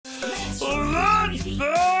find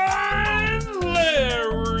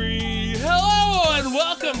Larry. Hello and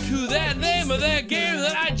welcome to that name of that game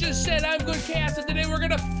that I just said. I'm GoodKhaos, and today we're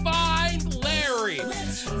gonna find Larry.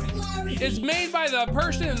 It's made by the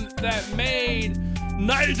person that made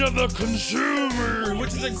Night of the Consumer,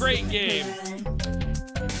 which is a great game.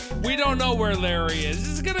 We don't know where Larry is. This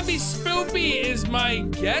is gonna be spoopy, is my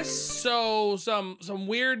guess. So some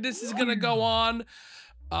weirdness is gonna go on.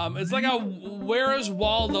 It's like a Where's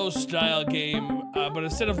Waldo style game, but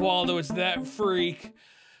instead of Waldo, it's that freak.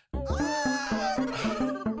 Well,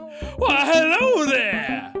 hello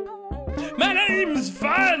there. My name's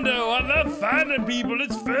Fondo. I love finding people.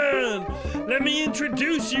 It's fun. Let me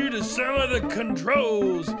introduce you to some of the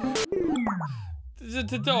controls. This is a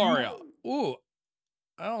tutorial. Ooh,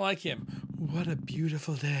 I don't like him. What a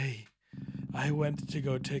beautiful day. I went to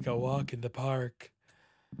go take a walk in the park.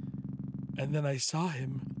 And then I saw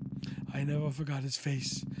him. I never forgot his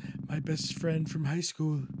face. My best friend from high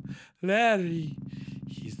school, Larry.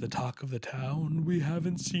 He's the talk of the town. We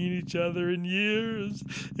haven't seen each other in years.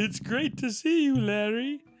 It's great to see you,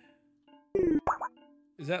 Larry.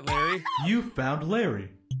 Is that Larry? You found Larry.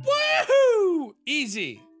 Woohoo!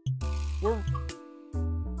 Easy. I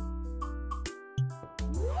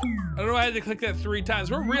don't know why I had to click that 3 times.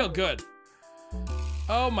 We're real good.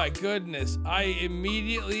 Oh my goodness. I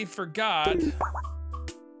immediately forgot.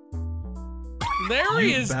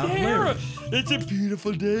 Larry is there. It's a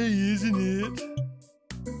beautiful day, isn't it?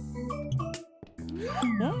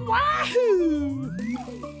 Wahoo!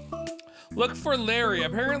 Look for Larry.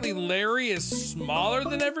 Apparently Larry is smaller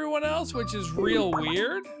than everyone else, which is real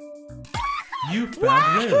weird. You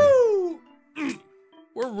found Larry.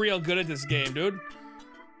 We're real good at this game, dude.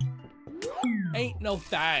 Ain't no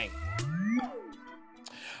thing.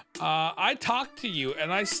 I talked to you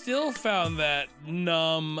and I still found that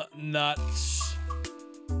numb nuts.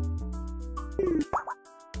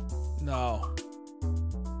 No.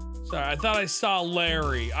 Sorry, I thought I saw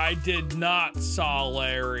Larry. I did not saw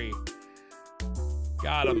Larry.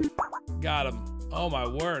 Got him. Got him. Oh my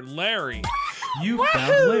word, Larry. You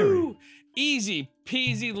found Larry. Easy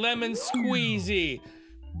peasy lemon squeezy.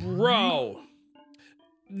 Bro.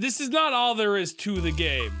 This is not all there is to the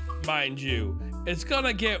game, mind you. It's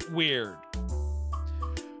gonna get weird.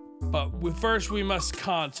 But first we must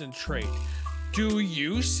concentrate. Do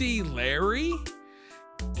you see Larry?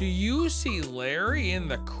 Do you see Larry in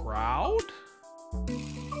the crowd?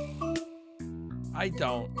 I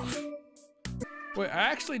don't. Wait,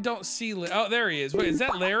 I actually don't see oh, there he is. Wait, is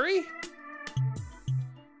that Larry?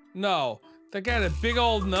 No. That guy had a big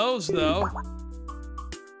old nose, though.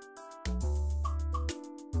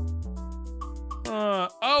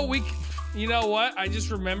 Oh, you know what? I just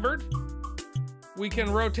remembered. We can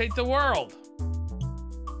rotate the world.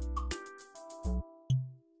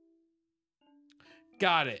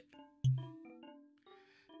 Got it.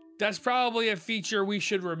 That's probably a feature we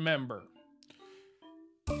should remember.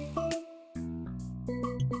 I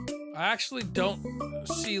actually don't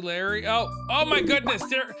see Larry. Oh my goodness.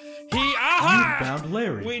 There, aha! You found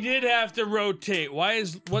Larry. We did have to rotate. Why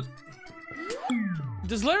is, what?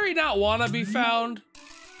 Does Larry not want to be found?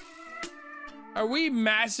 Are we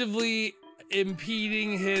massively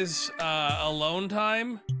impeding his alone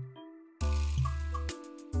time?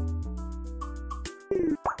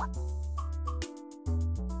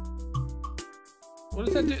 What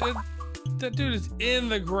does that do? That dude is in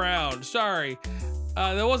the ground. Sorry.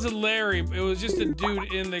 That wasn't Larry. It was just a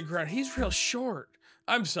dude in the ground. He's real short.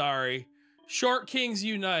 I'm sorry. Short Kings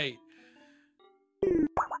Unite.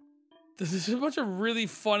 There's a bunch of really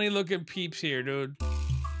funny looking peeps here, dude.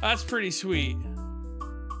 That's pretty sweet.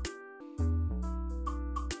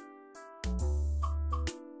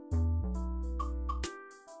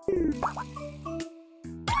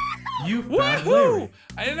 You found Larry.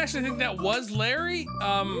 I didn't actually think that was Larry.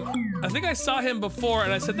 I think I saw him before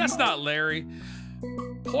and I said, that's not Larry.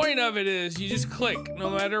 Point of it is you just click no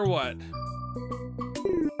matter what.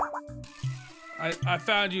 I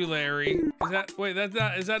found you, Larry. Is that, wait,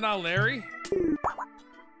 is that not Larry?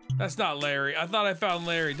 That's not Larry. I thought I found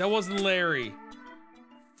Larry. That wasn't Larry.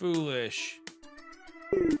 Foolish.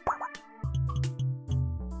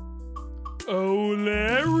 Oh,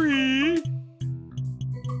 Larry.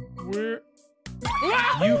 Where?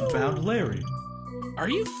 You found Larry. Are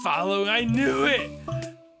you following? I knew it.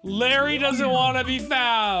 Larry doesn't want to be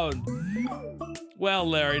found. Well,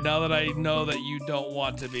 Larry, now that I know that you don't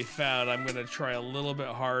want to be found, I'm going to try a little bit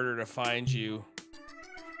harder to find you.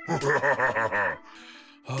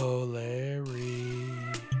 Oh, Larry.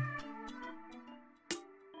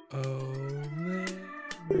 Oh,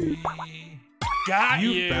 Larry. Got you.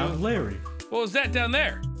 You found Larry. What was that down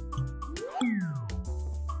there?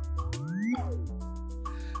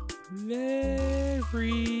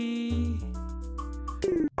 Larry.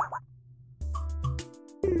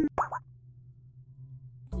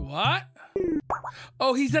 What?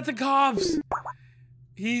 Oh, he's at the cops.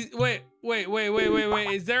 Wait.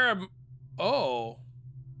 Is there a... Oh.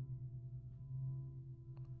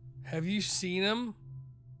 Have you seen him?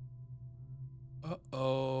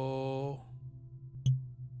 Uh-oh.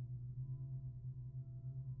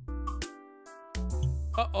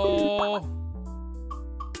 Uh-oh.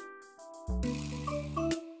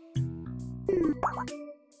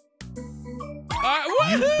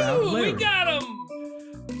 Woohoo! We got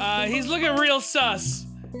him! He's looking real sus.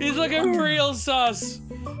 He's looking real sus.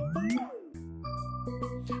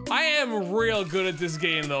 I am real good at this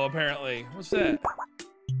game, though, apparently. What's that?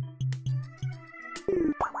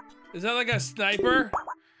 Is that like a sniper?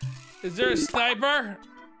 Is there a sniper?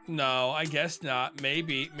 No, I guess not.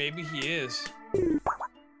 Maybe he is.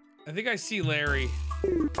 I think I see Larry.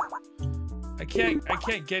 I can't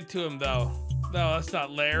get to him though. No, that's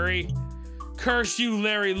not Larry. Curse you,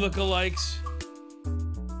 Larry lookalikes.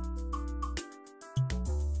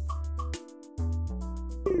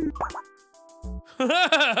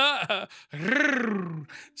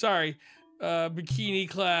 Sorry. Bikini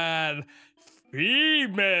clad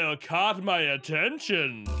female caught my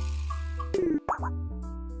attention.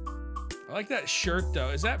 I like that shirt though.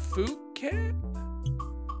 Is that Foot Cat?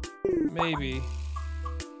 Maybe.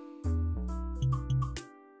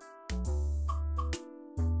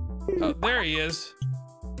 Oh, there he is.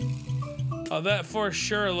 Oh, that for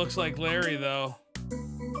sure looks like Larry though.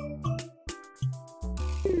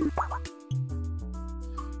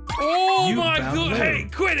 Oh my god! Hey,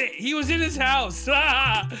 quit it! He was in his house. No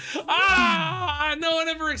one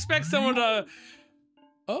ever expects someone to.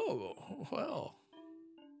 Oh well.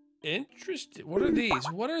 Interesting. What are these?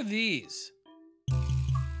 What are these?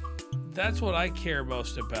 That's what I care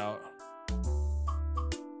most about.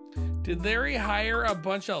 Did Larry hire a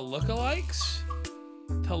bunch of lookalikes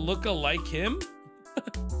to look alike him?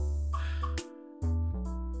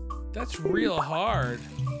 That's real hard.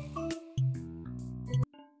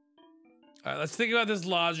 All right, let's think about this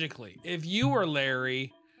logically. If you were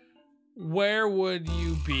Larry, where would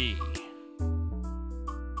you be?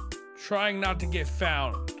 Trying not to get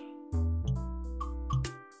found.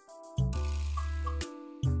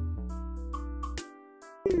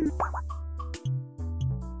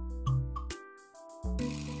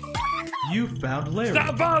 You found Larry.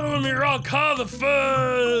 Stop following me or I'll call the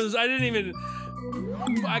fuzz. I didn't even...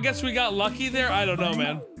 I guess we got lucky there? I don't know,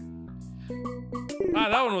 man. Ah,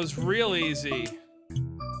 that one was real easy.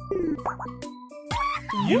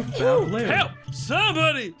 You found Larry. Help!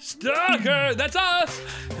 Somebody! Stalker! That's us!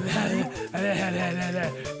 Larry!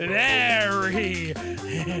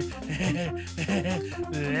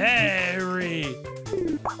 Larry!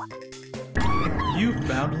 You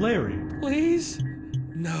found Larry. Please?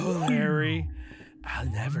 No, Larry. I'll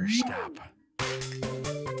never stop.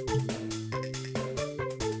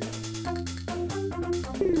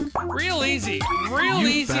 Real easy. Real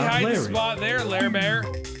easy hiding spot there, Lair Bear.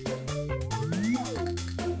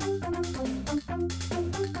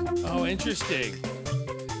 Oh, interesting.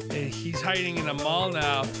 He's hiding in a mall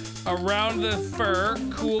now. Around the fur,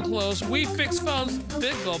 cool clothes. We fix phones,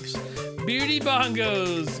 big gulps, beauty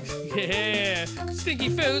bongos. Yeah, stinky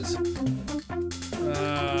foods.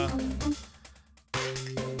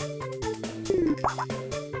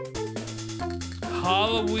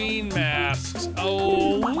 Halloween masks.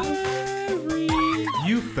 Oh, Larry.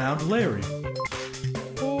 You found Larry.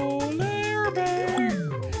 Oh, Larry Bear.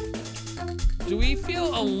 Do we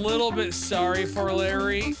feel a little bit sorry for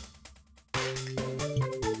Larry?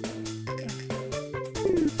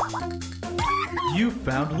 You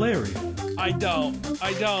found Larry. I don't.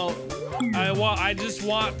 I just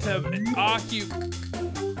want to occupy.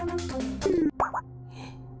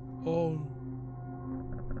 Oh.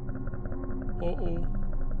 Uh-oh.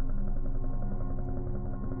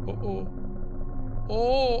 Uh-oh.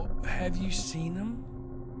 Oh, have you seen him?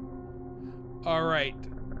 All right.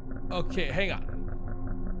 Okay, hang on.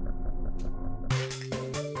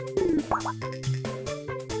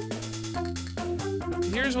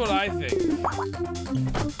 Here's what I think.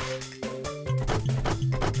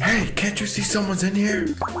 Hey, can't you see someone's in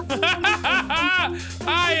here?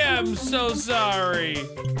 I am so sorry.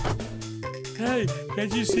 Hey,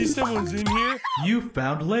 can't you see someone's in here? You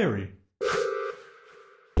found Larry.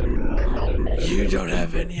 You don't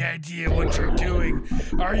have any idea what you're doing.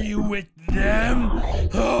 Are you with them?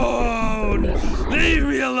 Oh, leave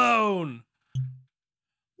me alone.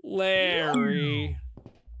 Larry.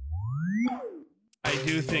 I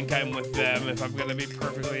do think I'm with them, if I'm gonna be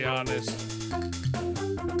perfectly honest.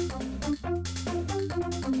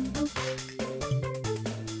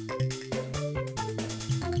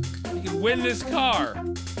 win this car.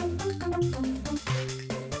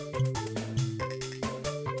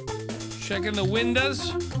 Checking the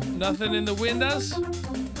windows. Nothing in the windows.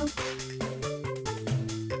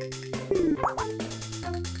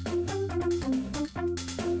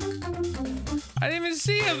 I didn't even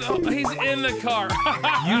see him. Oh, he's in the car.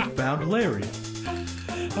 You found Larry.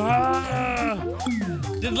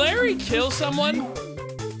 Did Larry kill someone?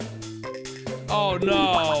 Oh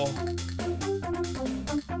no.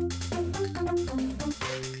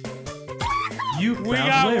 You found We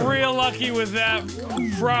got Larry. real lucky with that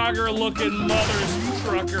Frogger looking mother's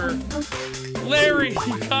trucker. Larry,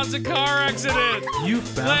 you caused a car accident. You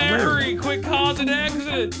found Larry. Larry, quit causing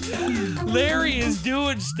accidents. Larry is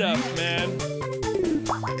doing stuff, man.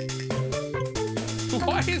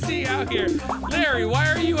 Why is he out here? Larry, why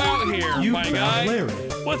are you out here, You my found guy? Larry.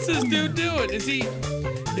 What's this dude doing? Is he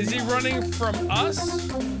running from us?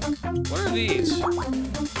 What are these?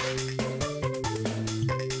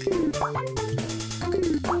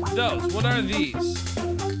 Those, what are these?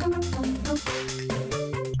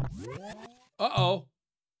 Uh-oh.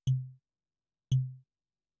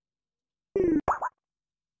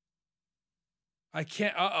 I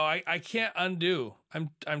can't, I can't undo.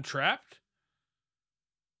 I'm trapped?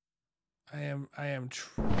 I am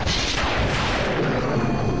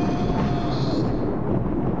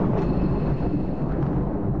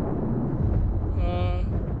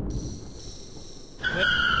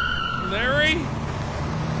Larry?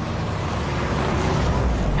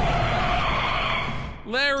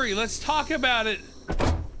 Larry, let's talk about it.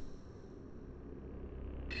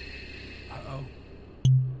 Uh-oh.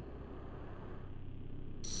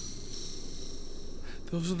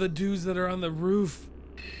 Those are the dudes that are on the roof.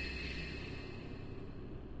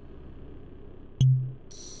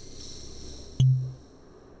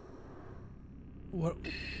 What?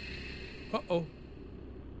 Uh-oh.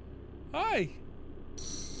 Hi.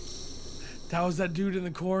 That was that dude in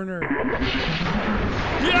the corner.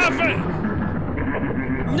 Get off it!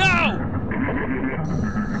 No!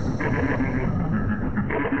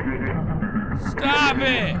 Stop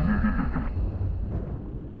it!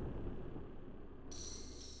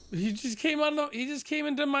 He just came on the, he just came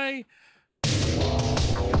into my...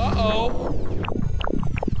 Uh-oh.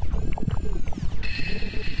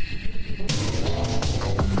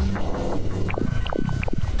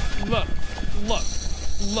 Look, look,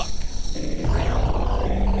 look.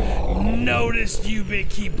 Noticed you've been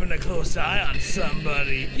keeping a close eye on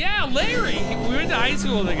somebody. Yeah, Larry. We went to high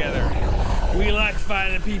school together. We like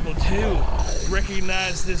finding people too.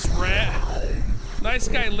 Recognize this rat? Nice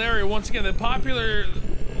guy Larry. Once again, the popular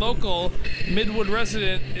local Midwood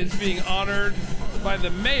resident is being honored by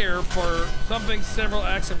the mayor for something several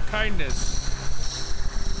acts of kindness.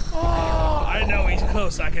 Oh, I know he's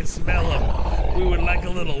close. I can smell him. We would like a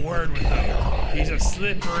little word with him. He's a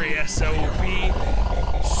slippery SOB.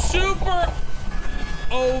 Super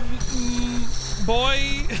boy.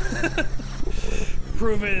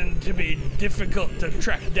 Proven to be difficult to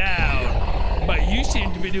track down. But you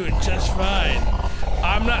seem to be doing just fine.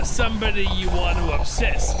 I'm not somebody you want to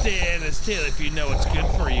upset. Stay in his tail if you know what's good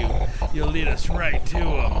for you. You'll lead us right to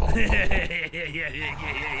him.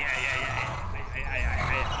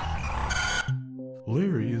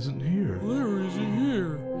 Larry isn't here. Larry isn't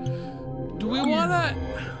here. Do we wanna...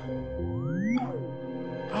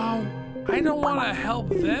 Oh, I don't wanna help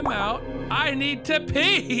them out. I need to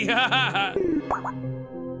pee!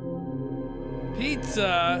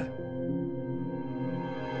 Pizza.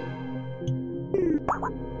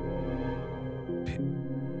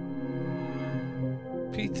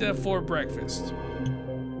 Pizza for breakfast.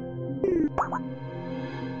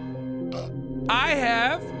 I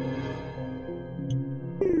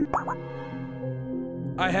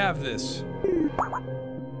have this.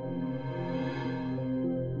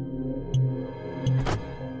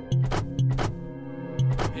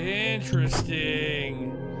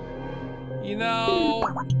 Interesting. You know,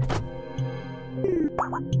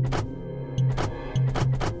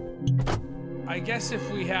 I guess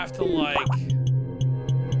if we have to, like,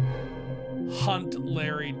 hunt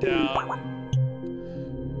Larry down.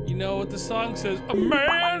 You know what the song says? A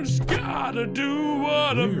man's gotta do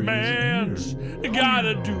what a man's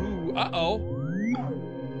gotta do. Uh-oh.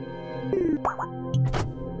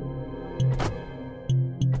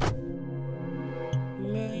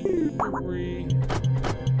 Larry.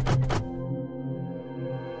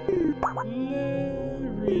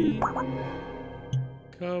 Larry.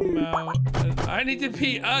 Come out. I need to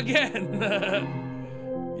pee again.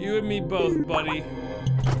 You and me both, buddy.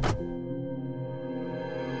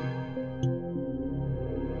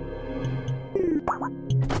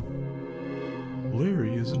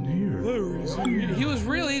 Larry isn't here.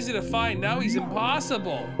 fine. Now he's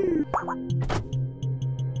impossible.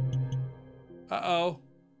 Uh-oh.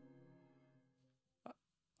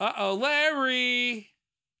 Uh-oh, Larry!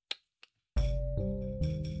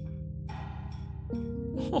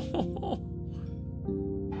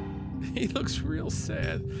 He looks real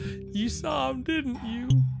sad. You saw him, didn't you?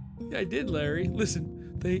 Yeah, I did, Larry.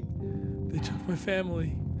 Listen, they took my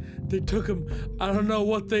family. They took him. I don't know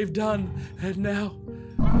what they've done. And now,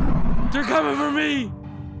 they're coming for me!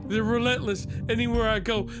 They're relentless. Anywhere I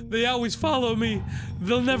go, they always follow me.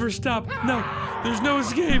 They'll never stop. No, there's no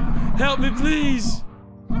escape. Help me, please.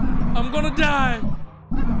 I'm gonna die.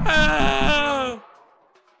 Ah!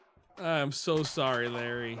 I'm so sorry,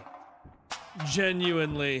 Larry.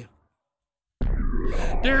 Genuinely.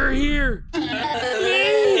 They're here.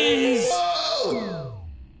 Please.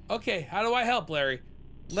 Okay, how do I help, Larry?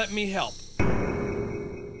 Let me help.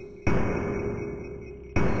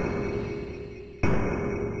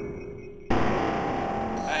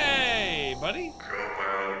 Hey, buddy.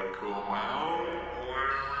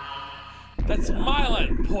 Let's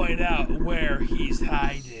Mylan point out where he's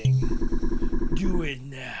hiding. Do it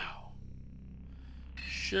now.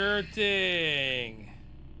 Sure thing.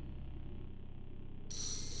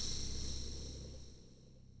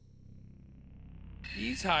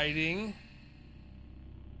 He's hiding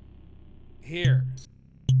here.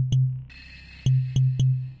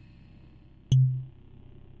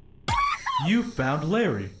 You found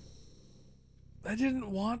Larry. I didn't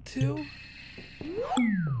want to.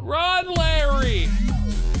 Run, Larry!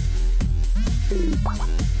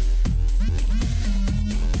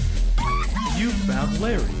 You found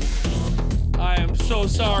Larry. I am so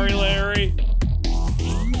sorry, Larry.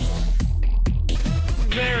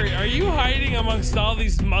 Larry, are you hiding amongst all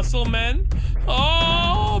these muscle men?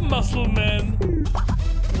 Oh, muscle men.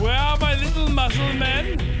 Where are my little muscle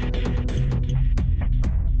men?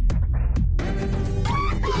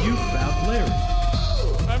 You found Larry.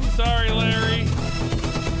 I'm sorry, Larry.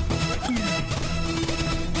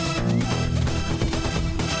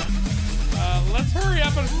 Let's hurry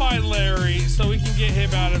up and find Larry so we can get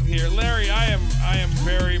him out of here. Larry, I am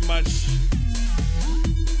very much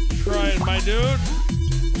trying, my dude.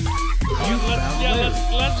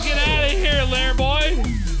 Let's get out of here, Larry boy.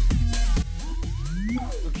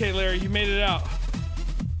 Okay, Larry, you made it out.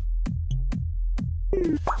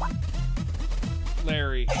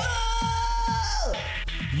 Larry.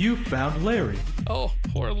 You found Larry. Oh,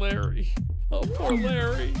 poor Larry. Oh, poor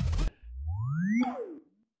Larry.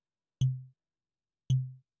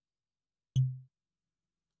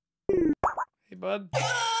 Hey, bud.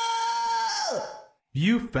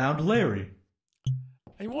 You found Larry.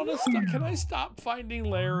 I want to stop. Can I stop finding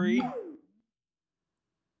Larry?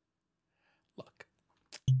 Look,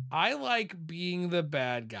 I like being the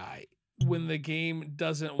bad guy when the game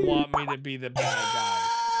doesn't want me to be the bad guy.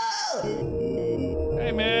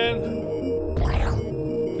 Hey, man.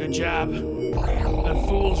 Good job. The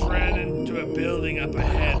fools ran into a building up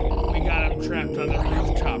ahead. We got them trapped on the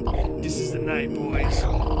rooftop. This is the night, boys.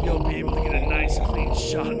 You'll be able to get a nice clean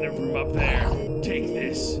shot at them from up there. Take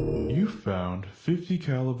this. You found 50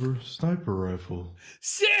 caliber sniper rifle.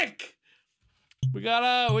 Sick! We got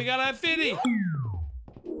a 50.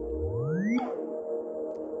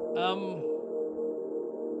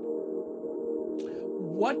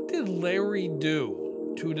 What did Larry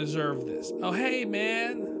do to deserve this? Oh, hey,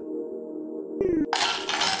 man.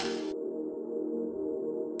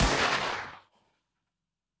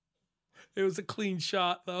 It was a clean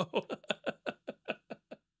shot, though.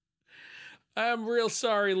 I'm real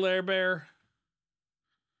sorry, Lair Bear.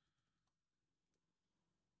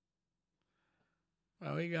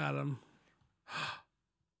 Oh, we got him.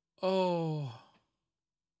 Oh.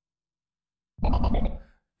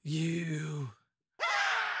 You.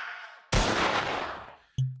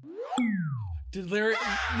 Did Larry...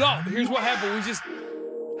 No, here's what happened. We just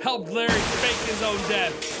helped Larry fake his own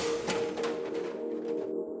death.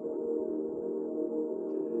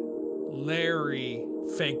 Larry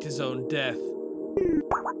faked his own death.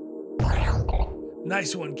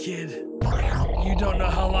 Nice one, kid. You don't know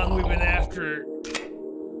how long we've been after.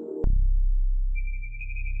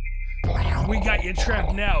 We got you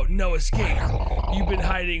trapped now, no escape. You've been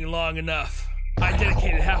hiding long enough. I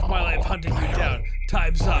dedicated half my life hunting you down.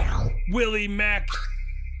 Time's up. Willie Mac.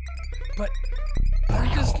 But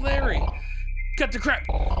I'm just Larry. Cut the crap.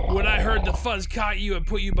 When I heard the fuzz caught you and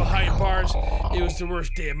put you behind bars, it was the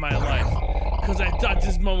worst day of my life. Because I thought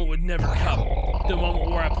this moment would never come. The moment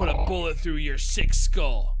where I put a bullet through your sick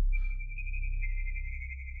skull.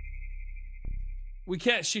 We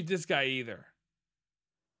can't shoot this guy either.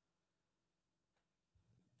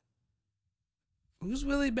 Who's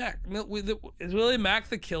Willie Mack? Is Willie Mack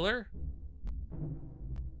the killer?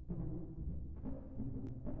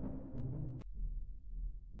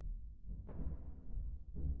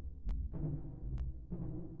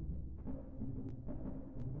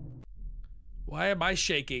 Why am I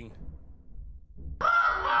shaking?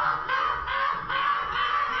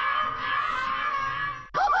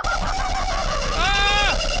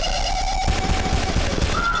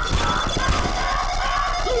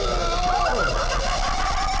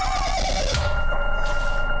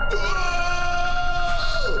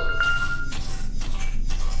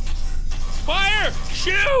 Fire!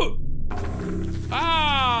 Shoot!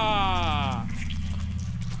 Ah!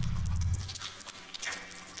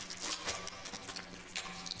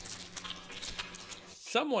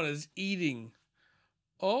 Someone is eating.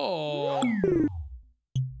 Oh.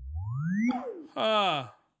 Huh.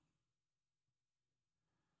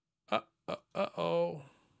 Uh-oh.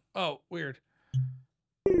 Oh, weird.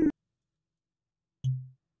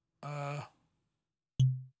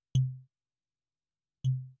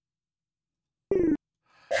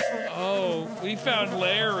 Oh, we found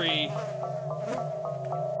Larry.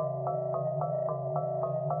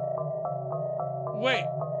 Wait.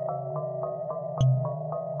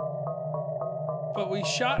 But we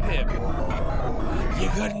shot him. You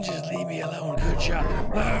couldn't just leave me alone, good shot.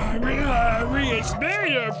 Larry, it's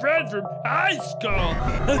me, your friend from high school.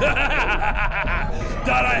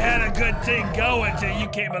 Thought I had a good thing going till you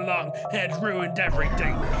came along and ruined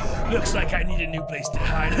everything. Looks like I need a new place to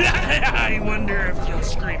hide. I wonder if you'll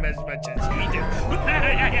scream as much as he do.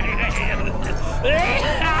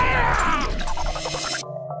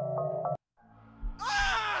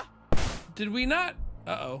 Did we not?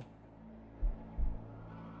 Uh-oh.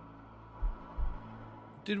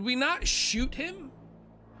 Did we not shoot him?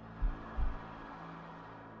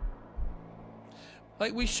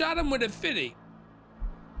 Like, we shot him with a 50.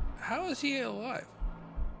 How is he alive?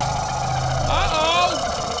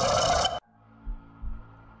 Uh-oh!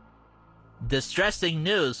 Distressing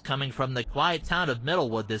news coming from the quiet town of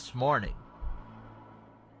Middlewood this morning.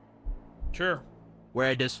 Sure.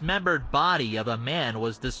 Where a dismembered body of a man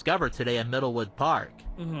was discovered today in Middlewood Park.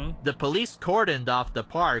 The police cordoned off the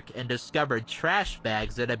park and discovered trash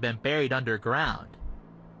bags that had been buried underground.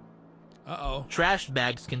 Uh-oh. Trash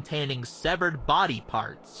bags containing severed body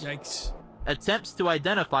parts. Yikes. Attempts to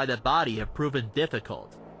identify the body have proven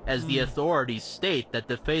difficult, as the authorities state that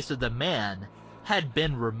the face of the man had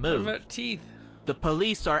been removed. What about teeth? The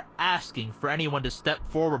police are asking for anyone to step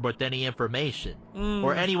forward with any information,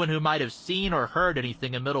 or anyone who might have seen or heard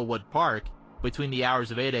anything in Middlewood Park between the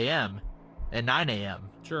hours of 8 a.m. and 9 a.m.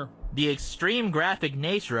 Sure. The extreme graphic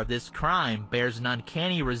nature of this crime bears an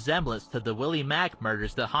uncanny resemblance to the Willie Mack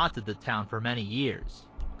murders that haunted the town for many years.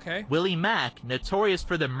 Okay. Willie Mack, notorious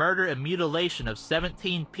for the murder and mutilation of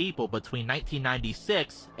 17 people between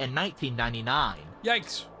 1996 and 1999.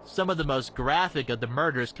 Yikes. Some of the most graphic of the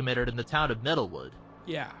murders committed in the town of Middlewood.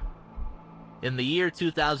 Yeah. In the year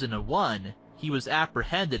 2001, he was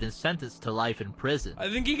apprehended and sentenced to life in prison. I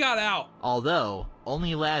think he got out. Although,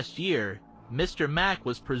 only last year, Mr. Mack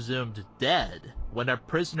was presumed dead when a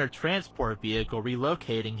prisoner transport vehicle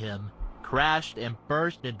relocating him crashed and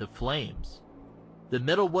burst into flames. The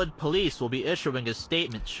Middlewood police will be issuing a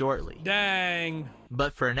statement shortly. Dang.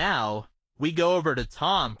 But for now, we go over to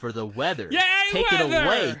Tom for the weather. Yay, Take weather! it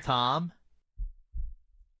away, Tom.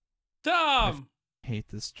 Tom. I hate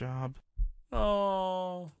this job.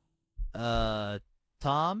 Oh.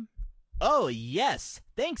 Tom? Oh, yes.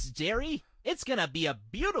 Thanks, Jerry. It's gonna be a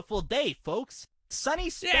beautiful day, folks. Sunny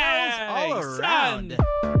spells Yay, all around.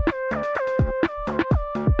 sun.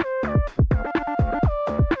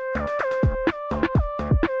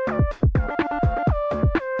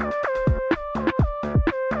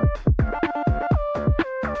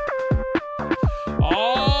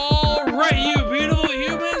 All right, you beautiful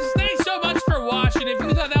humans. Thanks so much for watching. If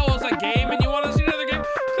you thought that was a game and you want to see another game,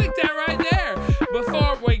 click that right there.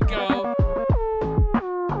 Before we go.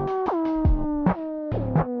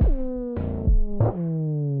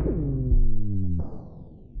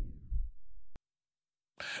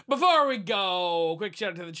 Before we go, quick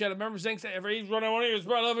shout out to the channel members. Thanks to every one of you. One of you.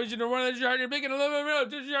 One of you. One of you. One of you. One of you. One of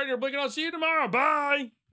you. One of you. One of you. I'll see you tomorrow. Bye.